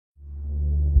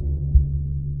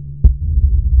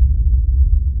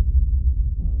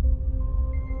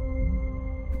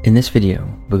In this video,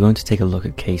 we're going to take a look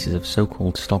at cases of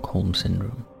so-called Stockholm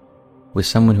Syndrome, where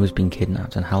someone who has been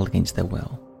kidnapped and held against their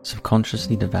will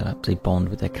subconsciously develops a bond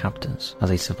with their captors as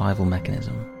a survival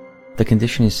mechanism. The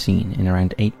condition is seen in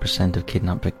around 8% of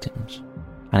kidnapped victims,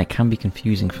 and it can be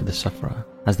confusing for the sufferer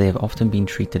as they have often been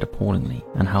treated appallingly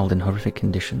and held in horrific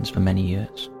conditions for many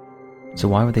years. So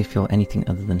why would they feel anything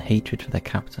other than hatred for their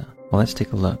captor? Well, let's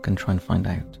take a look and try and find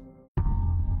out.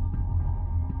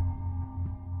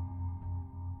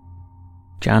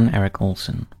 Jan Erik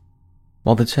Olsen.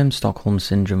 While the term Stockholm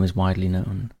Syndrome is widely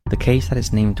known, the case that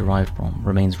its name derived from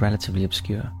remains relatively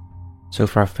obscure. So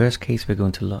for our first case, we're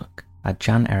going to look at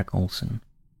Jan Erik Olsen.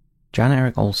 Jan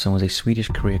Erik Olsen was a Swedish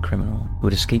career criminal who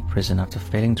had escaped prison after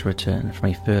failing to return from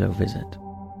a furlough visit.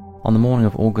 On the morning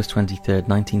of August 23,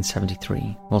 1973,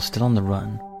 while still on the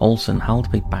run, Olsen held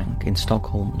up a bank in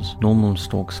Stockholm's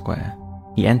Norrmalmstorg Square.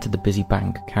 He entered the busy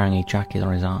bank carrying a jacket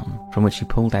on his arm, from which he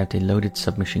pulled out a loaded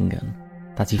submachine gun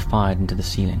that he fired into the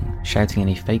ceiling, shouting in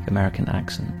a fake American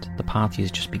accent, "The party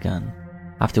has just begun."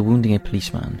 After wounding a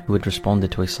policeman who had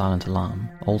responded to a silent alarm,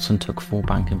 Olsen took 4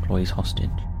 bank employees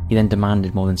hostage. He then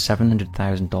demanded more than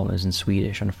 $700,000 in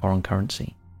Swedish and foreign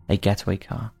currency, a getaway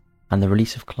car, and the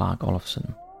release of Clark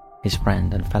Olofsson, his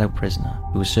friend and fellow prisoner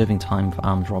who was serving time for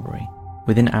armed robbery.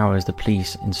 Within hours, the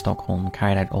police in Stockholm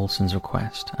carried out Olsen's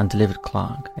request and delivered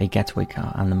Clark a getaway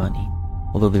car and the money,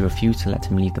 although they refused to let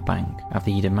him leave the bank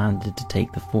after he demanded to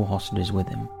take the 4 hostages with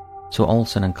him. So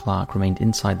Olsen and Clark remained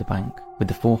inside the bank, with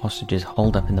the 4 hostages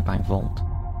holed up in the bank vault.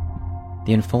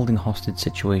 The unfolding hostage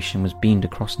situation was beamed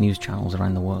across news channels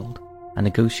around the world, and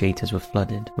negotiators were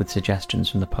flooded with suggestions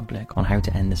from the public on how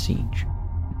to end the siege.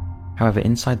 However,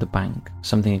 inside the bank,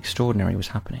 something extraordinary was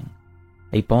happening.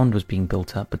 A bond was being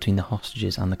built up between the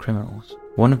hostages and the criminals.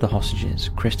 One of the hostages,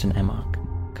 Kristen Emmark,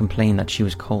 complained that she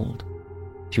was cold.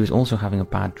 She was also having a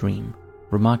bad dream.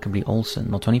 Remarkably,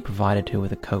 Olsen not only provided her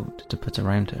with a coat to put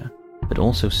around her, but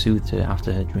also soothed her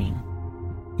after her dream.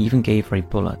 He even gave her a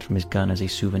bullet from his gun as a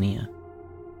souvenir.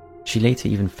 She later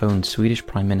even phoned Swedish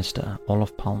Prime Minister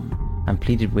Olof Palme and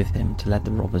pleaded with him to let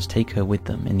the robbers take her with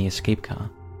them in the escape car,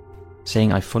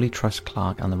 saying, "I fully trust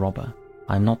Clark and the robber.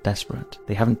 I am not desperate.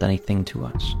 They haven't done a thing to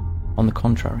us. On the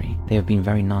contrary, they have been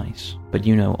very nice. But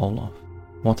you know, Olof,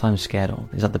 what I'm scared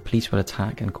of is that the police will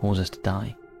attack and cause us to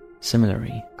die."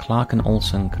 Similarly, Clark and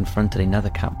Olsen confronted another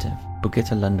captive,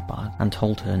 Birgitta Lundblad, and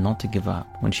told her not to give up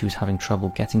when she was having trouble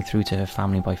getting through to her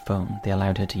family by phone they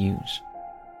allowed her to use.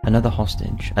 Another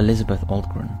hostage, Elizabeth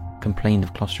Aldgren, complained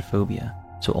of claustrophobia,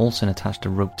 so Olsen attached a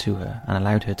rope to her and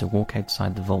allowed her to walk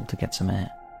outside the vault to get some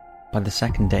air. By the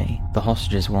second day, the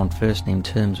hostages were on first-name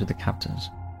terms with the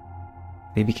captors.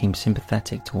 They became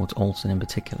sympathetic towards Olsen in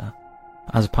particular.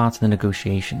 As part of the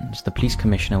negotiations, the police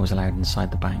commissioner was allowed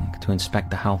inside the bank to inspect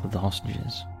the health of the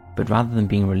hostages, but rather than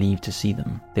being relieved to see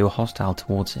them, they were hostile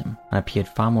towards him and appeared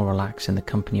far more relaxed in the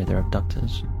company of their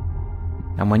abductors.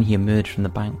 And when he emerged from the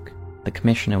bank, the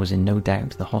commissioner was in no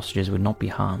doubt the hostages would not be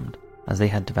harmed, as they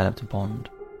had developed a bond.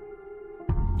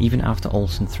 Even after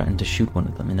Olsen threatened to shoot one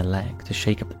of them in the leg to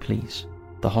shake up the police,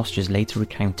 the hostages later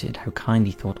recounted how kind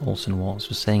he thought Olsen was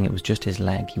for saying it was just his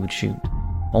leg he would shoot.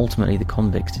 Ultimately, the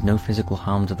convicts did no physical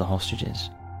harm to the hostages,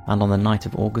 and on the night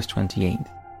of August 28th,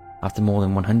 after more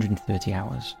than 130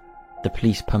 hours, the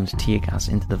police pumped tear gas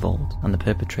into the vault and the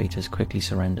perpetrators quickly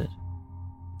surrendered.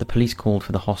 The police called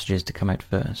for the hostages to come out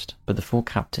first, but the 4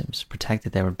 captives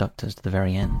protected their abductors to the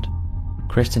very end.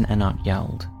 Kristen Emmark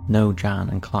yelled, "No, Jan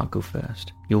and Clark go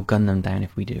first. You'll gun them down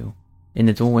if we do." In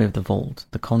the doorway of the vault,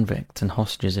 the convicts and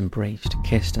hostages embraced,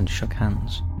 kissed and shook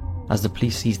hands. As the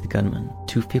police seized the gunmen,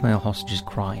 2 female hostages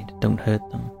cried, "Don't hurt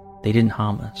them. They didn't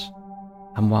harm us."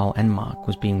 And while Enmark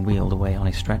was being wheeled away on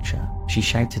a stretcher, she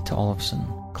shouted to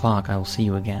Olofsson, "Clark, I will see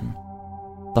you again."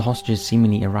 The hostages'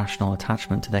 seemingly irrational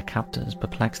attachment to their captors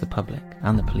perplexed the public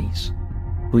and the police,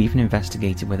 who even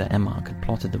investigated whether Enmark had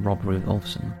plotted the robbery with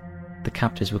Olofsson. The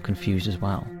captors were confused as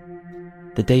well.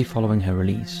 The day following her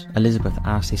release, Elizabeth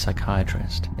asked a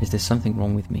psychiatrist, "Is there something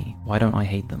wrong with me? Why don't I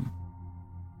hate them?"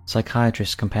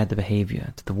 Psychiatrists compared the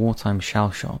behavior to the wartime shell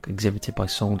shock exhibited by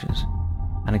soldiers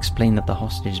and explained that the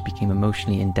hostages became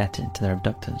emotionally indebted to their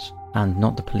abductors and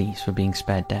not the police for being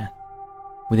spared death.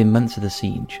 Within months of the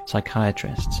siege,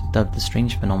 psychiatrists dubbed the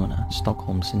strange phenomena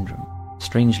Stockholm Syndrome.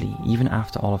 Strangely, even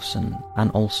after Olofsson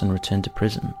and Olsen returned to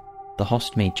prison, the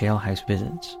host made jailhouse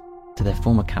visits to their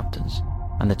former captors,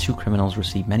 and the 2 criminals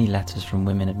received many letters from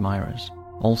women admirers.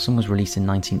 Olsen was released in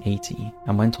 1980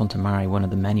 and went on to marry one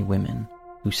of the many women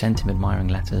who sent him admiring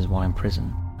letters while in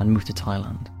prison, and moved to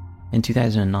Thailand. In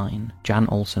 2009, Jan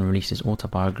Olsen released his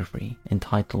autobiography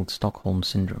entitled Stockholm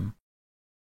Syndrome.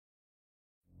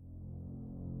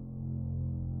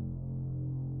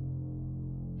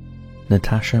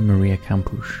 Natasha Maria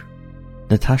Kampusch.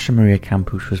 Natasha Maria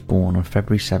Kampusch was born on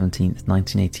February 17,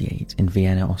 1988 in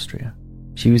Vienna, Austria.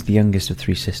 She was the youngest of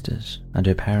 3 sisters, and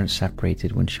her parents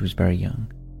separated when she was very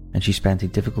young, and she spent a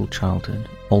difficult childhood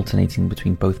alternating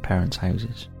between both parents'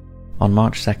 houses. On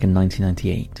March 2,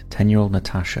 1998, 10-year-old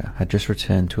Natasha had just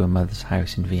returned to her mother's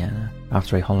house in Vienna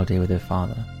after a holiday with her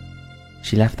father.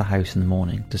 She left the house in the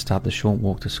morning to start the short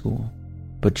walk to school,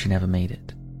 but she never made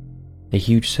it. A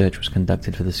huge search was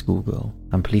conducted for the schoolgirl,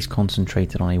 and police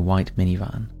concentrated on a white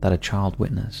minivan that a child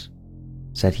witness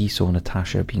said he saw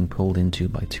Natasha being pulled into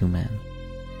by 2 men.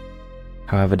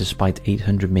 However, despite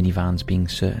 800 minivans being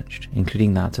searched,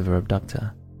 including that of her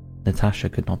abductor, Natasha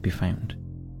could not be found.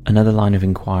 Another line of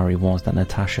inquiry was that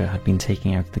Natasha had been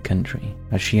taken out of the country,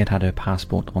 as she had had her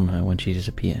passport on her when she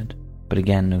disappeared, but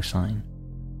again no sign.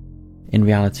 In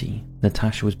reality,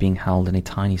 Natasha was being held in a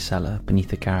tiny cellar beneath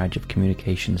the garage of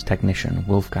communications technician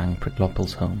Wolfgang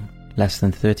Priklopil's home, less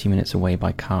than 30 minutes away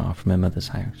by car from her mother's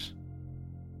house.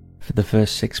 For the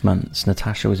first 6 months,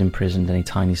 Natasha was imprisoned in a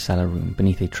tiny cellar room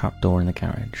beneath a trapdoor in the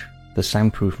garage. The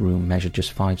soundproof room measured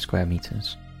just 5 square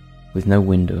meters, with no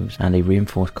windows and a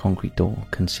reinforced concrete door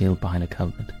concealed behind a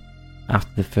cupboard.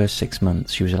 After the first 6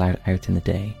 months, she was allowed out in the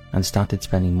day and started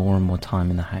spending more and more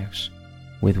time in the house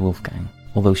with Wolfgang,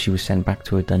 although she was sent back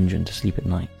to her dungeon to sleep at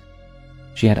night.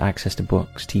 She had access to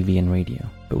books, TV and radio,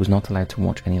 but was not allowed to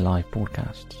watch any live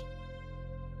broadcasts.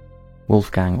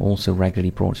 Wolfgang also regularly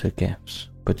brought her gifts,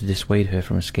 but to dissuade her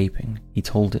from escaping, he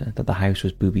told her that the house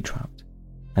was booby-trapped,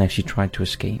 and if she tried to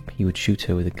escape, he would shoot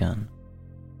her with a gun.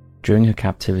 During her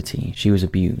captivity, she was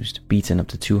abused, beaten up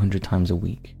to 200 times a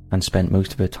week, and spent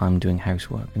most of her time doing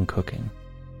housework and cooking.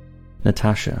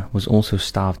 Natasha was also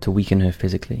starved to weaken her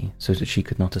physically so that she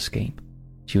could not escape.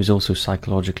 She was also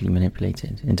psychologically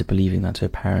manipulated into believing that her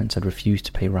parents had refused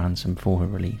to pay ransom for her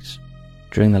release.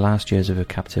 During the last years of her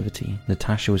captivity,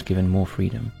 Natasha was given more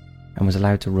freedom and was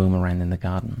allowed to roam around in the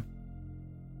garden.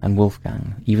 And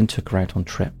Wolfgang even took her out on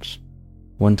trips.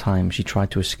 One time she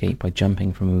tried to escape by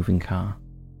jumping from a moving car.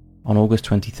 On August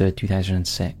 23,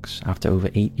 2006, after over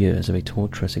 8 years of a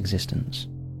torturous existence,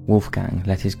 Wolfgang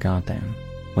let his guard down.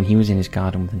 When he was in his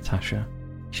garden with Natasha,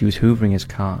 she was hoovering his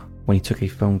car when he took a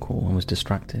phone call and was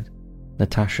distracted.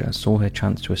 Natasha saw her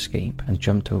chance to escape and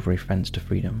jumped over a fence to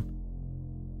freedom.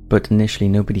 But initially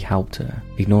nobody helped her,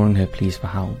 ignoring her pleas for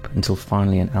help, until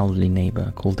finally an elderly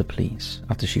neighbor called the police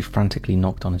after she frantically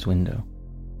knocked on his window.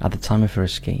 At the time of her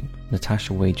escape,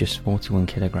 Natasha weighed just 41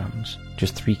 kilograms,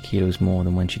 just 3 kilos more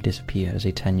than when she disappeared as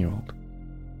a 10-year-old.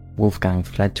 Wolfgang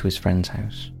fled to his friend's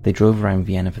house. They drove around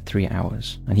Vienna for 3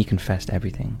 hours, and he confessed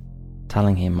everything,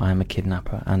 telling him, "I am a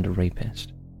kidnapper and a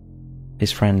rapist."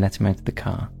 His friend let him out of the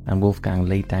car, and Wolfgang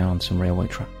laid down on some railway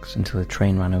tracks until a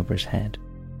train ran over his head.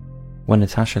 When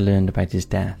Natasha learned about his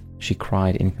death, she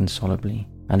cried inconsolably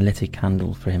and lit a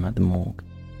candle for him at the morgue.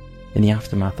 In the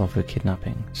aftermath of her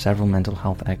kidnapping, several mental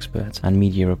health experts and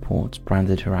media reports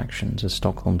branded her actions as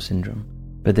Stockholm Syndrome,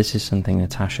 but this is something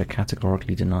Natasha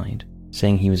categorically denied,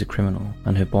 saying he was a criminal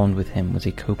and her bond with him was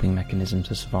a coping mechanism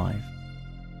to survive.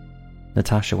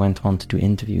 Natasha went on to do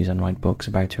interviews and write books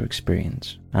about her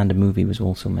experience, and a movie was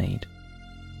also made.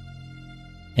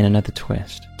 In another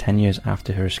twist, 10 years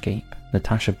after her escape,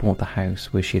 Natasha bought the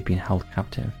house where she had been held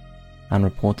captive, and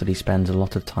reportedly spends a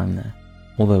lot of time there,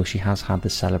 although she has had the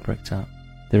cellar bricked up.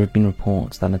 There have been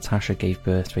reports that Natasha gave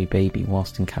birth to a baby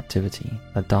whilst in captivity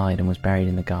that died and was buried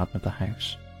in the garden of the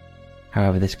house.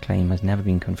 However, this claim has never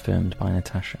been confirmed by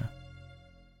Natasha.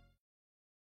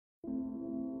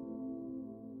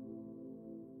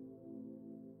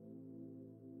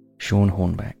 Sean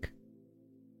Hornbeck.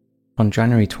 On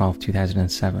January 12,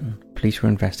 2007, police were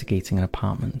investigating an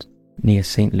apartment near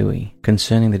St. Louis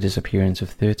concerning the disappearance of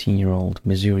 13-year-old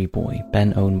Missouri boy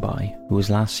Ben Ownby, who was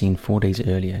last seen 4 days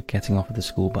earlier getting off of the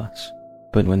school bus.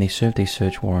 But when they served a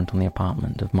search warrant on the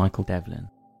apartment of Michael Devlin,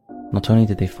 not only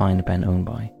did they find Ben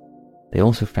Ownby, they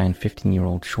also found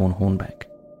 15-year-old Sean Hornbeck,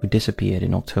 who disappeared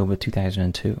in October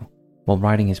 2002 while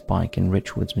riding his bike in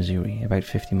Richwoods, Missouri, about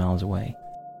 50 miles away.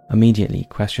 Immediately,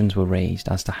 questions were raised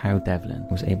as to how Devlin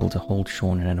was able to hold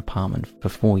Sean in an apartment for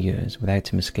 4 years without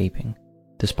him escaping,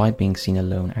 despite being seen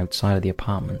alone outside of the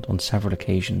apartment on several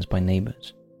occasions by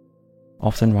neighbours,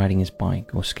 often riding his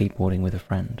bike or skateboarding with a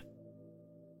friend.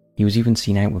 He was even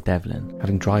seen out with Devlin,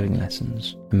 having driving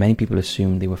lessons, and many people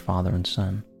assumed they were father and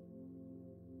son.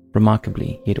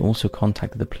 Remarkably, he had also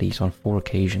contacted the police on 4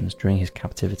 occasions during his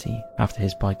captivity after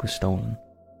his bike was stolen.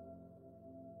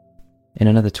 In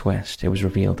another twist, it was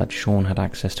revealed that Sean had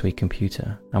access to a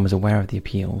computer and was aware of the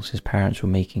appeals his parents were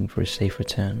making for his safe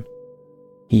return.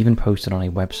 He even posted on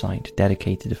a website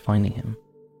dedicated to finding him,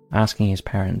 asking his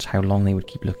parents how long they would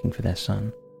keep looking for their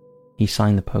son. He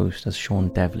signed the post as Sean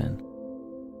Devlin.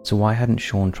 So why hadn't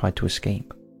Sean tried to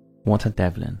escape? What had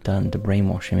Devlin done to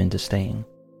brainwash him into staying?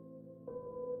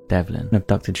 Devlin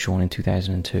abducted Sean in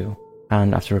 2002,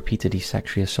 and after repeatedly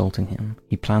sexually assaulting him,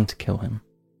 he planned to kill him.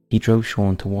 He drove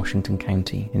Sean to Washington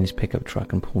County in his pickup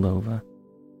truck and pulled over,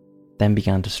 then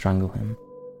began to strangle him,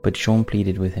 but Sean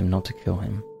pleaded with him not to kill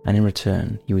him, and in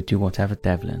return he would do whatever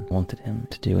Devlin wanted him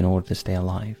to do in order to stay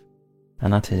alive,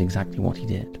 and that is exactly what he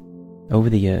did. Over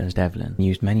the years, Devlin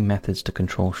used many methods to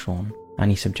control Sean,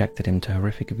 and he subjected him to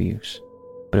horrific abuse,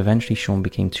 but eventually Sean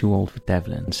became too old for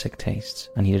Devlin's sick tastes,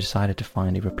 and he decided to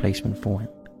find a replacement for him.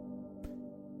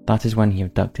 That is when he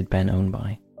abducted Ben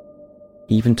Ownby.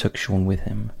 He even took Sean with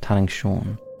him, telling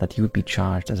Sean that he would be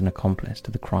charged as an accomplice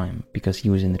to the crime because he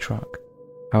was in the truck.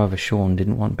 However, Sean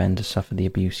didn't want Ben to suffer the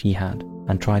abuse he had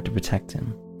and tried to protect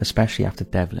him, especially after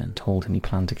Devlin told him he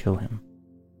planned to kill him.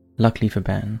 Luckily for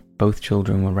Ben, both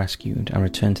children were rescued and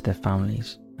returned to their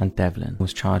families, and Devlin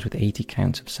was charged with 80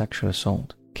 counts of sexual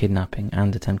assault, kidnapping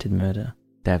and attempted murder.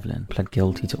 Devlin pled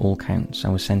guilty to all counts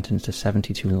and was sentenced to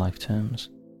 72 life terms.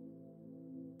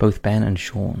 Both Ben and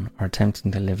Sean are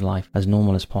attempting to live life as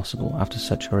normal as possible after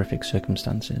such horrific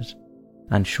circumstances,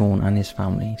 and Sean and his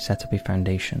family set up a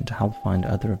foundation to help find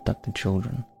other abducted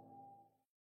children.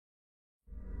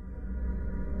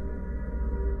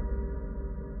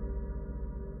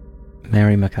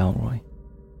 Mary McElroy.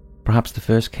 Perhaps the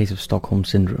first case of Stockholm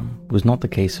Syndrome was not the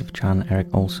case of Jan Erik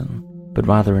Olsen, but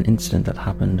rather an incident that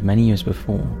happened many years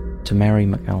before to Mary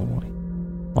McElroy.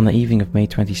 On the evening of May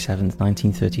 27,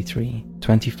 1933,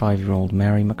 25-year-old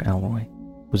Mary McElroy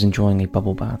was enjoying a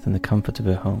bubble bath in the comfort of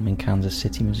her home in Kansas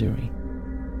City, Missouri,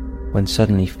 when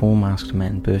suddenly 4 masked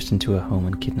men burst into her home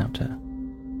and kidnapped her.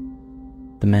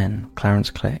 The men, Clarence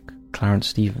Click, Clarence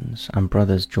Stevens, and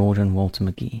brothers George and Walter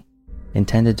McGee,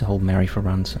 intended to hold Mary for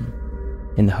ransom,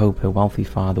 in the hope her wealthy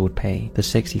father would pay the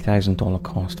 $60,000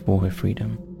 cost for her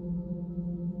freedom.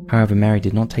 However, Mary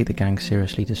did not take the gang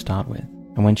seriously to start with,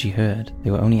 and when she heard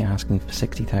they were only asking for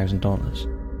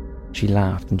 $60,000, she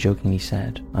laughed and jokingly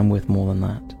said, "I'm worth more than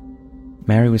that."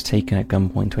 Mary was taken at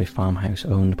gunpoint to a farmhouse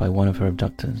owned by one of her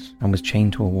abductors and was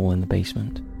chained to a wall in the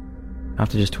basement.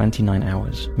 After just 29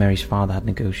 hours, Mary's father had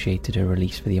negotiated her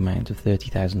release for the amount of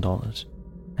 $30,000,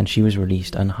 and she was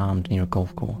released unharmed near a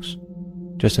golf course.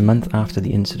 Just a month after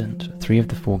the incident, 3 of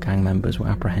the 4 gang members were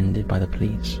apprehended by the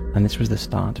police, and this was the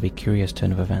start of a curious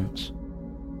turn of events.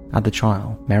 At the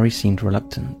trial, Mary seemed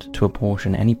reluctant to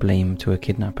apportion any blame to her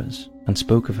kidnappers and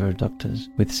spoke of her abductors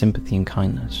with sympathy and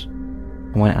kindness.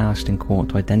 And when asked in court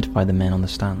to identify the men on the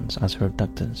stands as her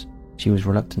abductors, she was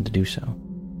reluctant to do so.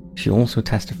 She also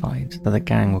testified that the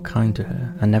gang were kind to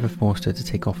her and never forced her to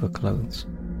take off her clothes,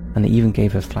 and they even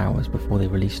gave her flowers before they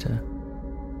released her.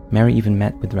 Mary even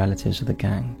met with relatives of the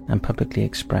gang and publicly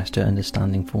expressed her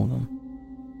understanding for them.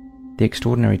 The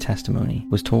extraordinary testimony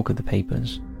was talk of the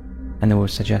papers, and there were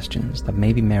suggestions that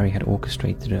maybe Mary had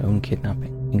orchestrated her own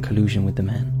kidnapping in collusion with the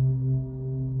men.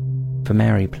 For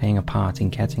Mary, playing a part in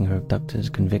getting her abductors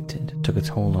convicted took a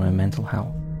toll on her mental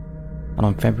health, and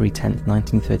on February 10,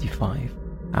 1935,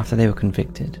 after they were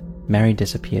convicted, Mary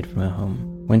disappeared from her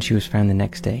home. When she was found the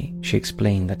next day, she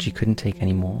explained that she couldn't take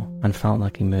any more and felt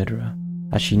like a murderer,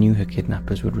 as she knew her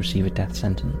kidnappers would receive a death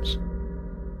sentence.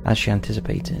 As she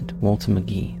anticipated, Walter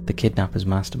McGee, the kidnappers'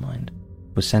 mastermind,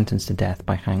 was sentenced to death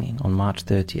by hanging on March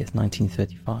 30th,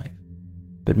 1935.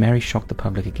 But Mary shocked the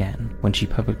public again when she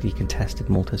publicly contested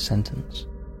Walter's sentence.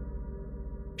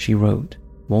 She wrote,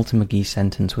 "Walter McGee's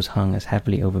sentence was hung as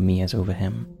heavily over me as over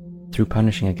him. Through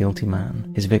punishing a guilty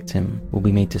man, his victim will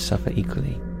be made to suffer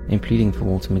equally. In pleading for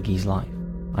Walter McGee's life,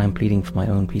 I am pleading for my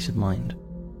own peace of mind."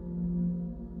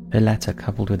 Her letter,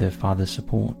 coupled with her father's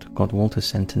support, got Walter's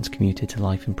sentence commuted to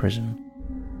life in prison.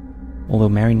 Although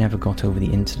Mary never got over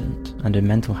the incident, and her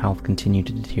mental health continued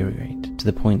to deteriorate to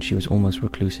the point she was almost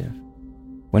reclusive.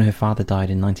 When her father died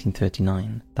in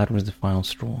 1939, that was the final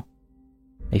straw.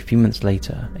 A few months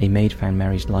later, a maid found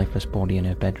Mary's lifeless body in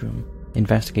her bedroom.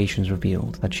 Investigations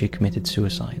revealed that she had committed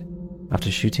suicide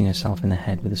after shooting herself in the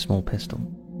head with a small pistol.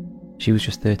 She was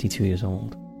just 32 years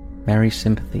old. Mary's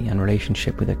sympathy and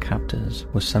relationship with her captors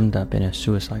was summed up in her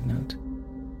suicide note,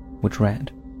 which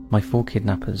read, "My 4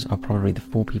 kidnappers are probably the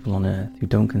 4 people on earth who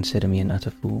don't consider me an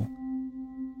utter fool.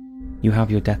 You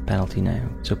have your death penalty now,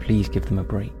 so please give them a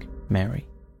break, Mary."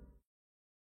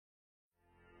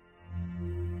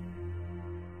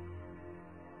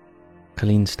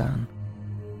 Colleen Stan.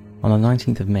 On the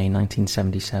 19th of May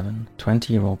 1977,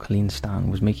 20-year-old Colleen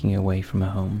Stan was making her way from her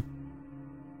home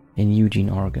in Eugene,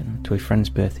 Oregon, to a friend's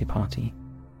birthday party.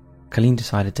 Colleen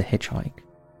decided to hitchhike,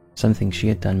 something she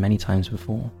had done many times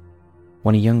before,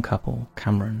 When a young couple,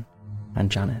 Cameron and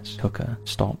Janice Hooker,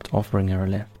 stopped offering her a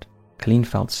lift, Colleen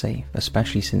felt safe,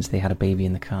 especially since they had a baby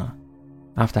in the car.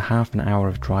 After half an hour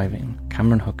of driving,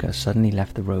 Cameron Hooker suddenly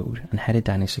left the road and headed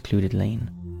down a secluded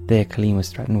lane. There, Colleen was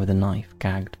threatened with a knife,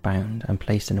 gagged, bound, and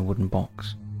placed in a wooden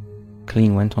box.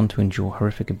 Colleen went on to endure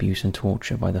horrific abuse and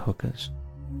torture by the Hookers,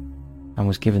 and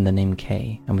was given the name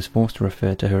Kay, and was forced to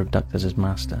refer to her abductors as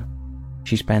Master.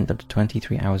 She spent up to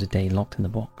 23 hours a day locked in the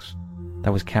box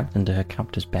that was kept under her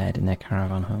captor's bed in their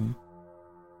caravan home.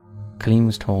 Colleen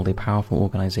was told a powerful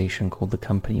organization called the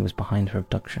Company was behind her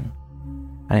abduction,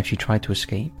 and if she tried to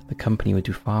escape, the Company would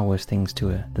do far worse things to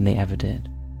her than they ever did.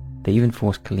 They even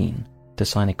forced Colleen to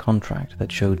sign a contract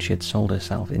that showed she had sold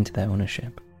herself into their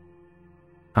ownership.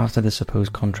 After the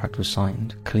supposed contract was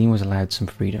signed, Colleen was allowed some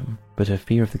freedom, but her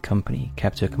fear of the Company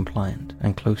kept her compliant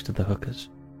and close to the Hookers,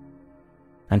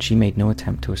 and she made no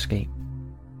attempt to escape.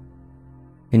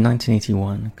 In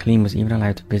 1981, Colleen was even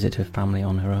allowed to visit her family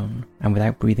on her own, and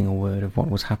without breathing a word of what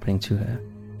was happening to her,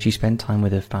 she spent time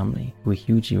with her family, who were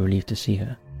hugely relieved to see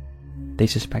her. They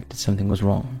suspected something was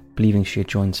wrong, believing she had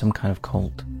joined some kind of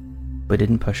cult, but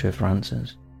didn't push her for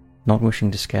answers, not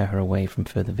wishing to scare her away from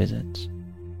further visits.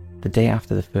 The day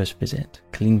after the first visit,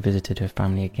 Colleen visited her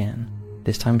family again.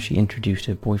 This time she introduced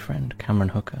her boyfriend, Cameron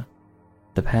Hooker.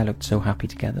 The pair looked so happy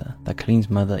together that Colleen's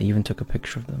mother even took a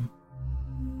picture of them.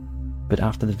 But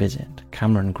after the visit,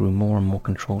 Cameron grew more and more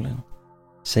controlling,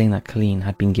 saying that Colleen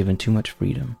had been given too much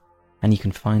freedom, and he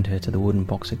confined her to the wooden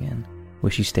box again,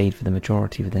 where she stayed for the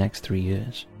majority of the next 3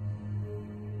 years.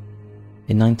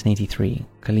 In 1983,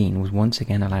 Colleen was once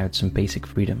again allowed some basic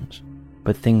freedoms,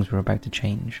 but things were about to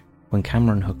change when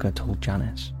Cameron Hooker told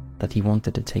Janice that he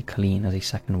wanted to take Colleen as a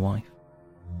second wife.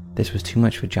 This was too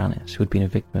much for Janice, who had been a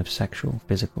victim of sexual,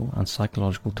 physical, and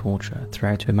psychological torture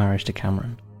throughout her marriage to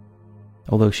Cameron,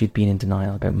 although she'd been in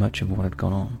denial about much of what had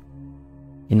gone on.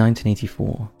 In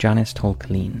 1984, Janice told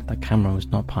Colleen that Cameron was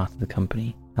not part of the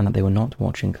Company and that they were not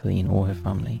watching Colleen or her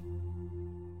family.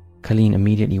 Colleen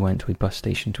immediately went to a bus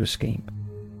station to escape,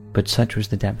 but such was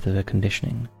the depth of her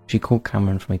conditioning, she called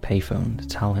Cameron from a payphone to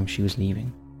tell him she was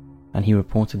leaving, and he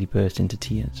reportedly burst into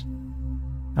tears.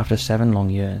 After 7 long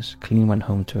years, Colleen went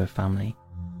home to her family,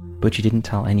 but she didn't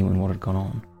tell anyone what had gone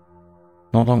on.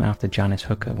 Not long after, Janice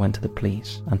Hooker went to the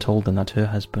police and told them that her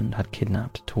husband had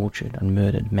kidnapped, tortured, and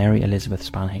murdered Mary Elizabeth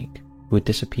Spanhake, who had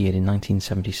disappeared in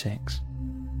 1976.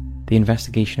 The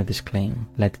investigation of this claim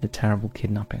led to the terrible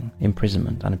kidnapping,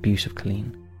 imprisonment, and abuse of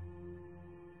Colleen.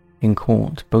 In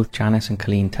court, both Janice and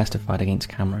Colleen testified against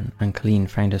Cameron, and Colleen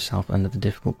found herself under the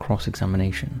difficult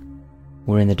cross-examination,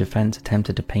 wherein the defense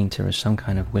attempted to paint her as some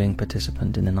kind of willing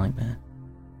participant in the nightmare.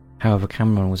 However,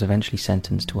 Cameron was eventually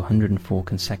sentenced to 104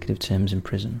 consecutive terms in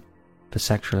prison for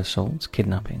sexual assaults,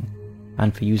 kidnapping,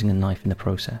 and for using a knife in the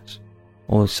process,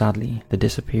 although sadly, the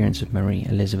disappearance of Marie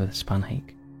Elizabeth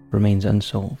Spanhake remains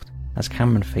unsolved, as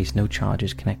Cameron faced no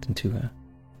charges connecting to her.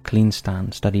 Colleen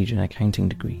Stan studied an accounting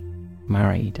degree,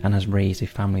 married, and has raised a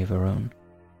family of her own.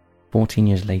 14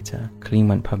 years later, Colleen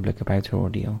went public about her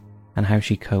ordeal and how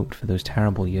she coped for those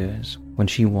terrible years when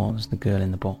she was the girl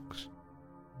in the box.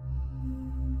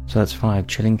 So that's 5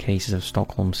 chilling cases of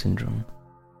Stockholm Syndrome.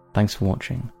 Thanks for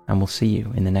watching, and we'll see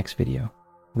you in the next video,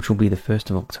 which will be the 1st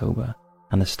of October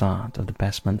and the start of the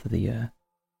best month of the year,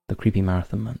 the Creepy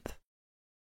Marathon month.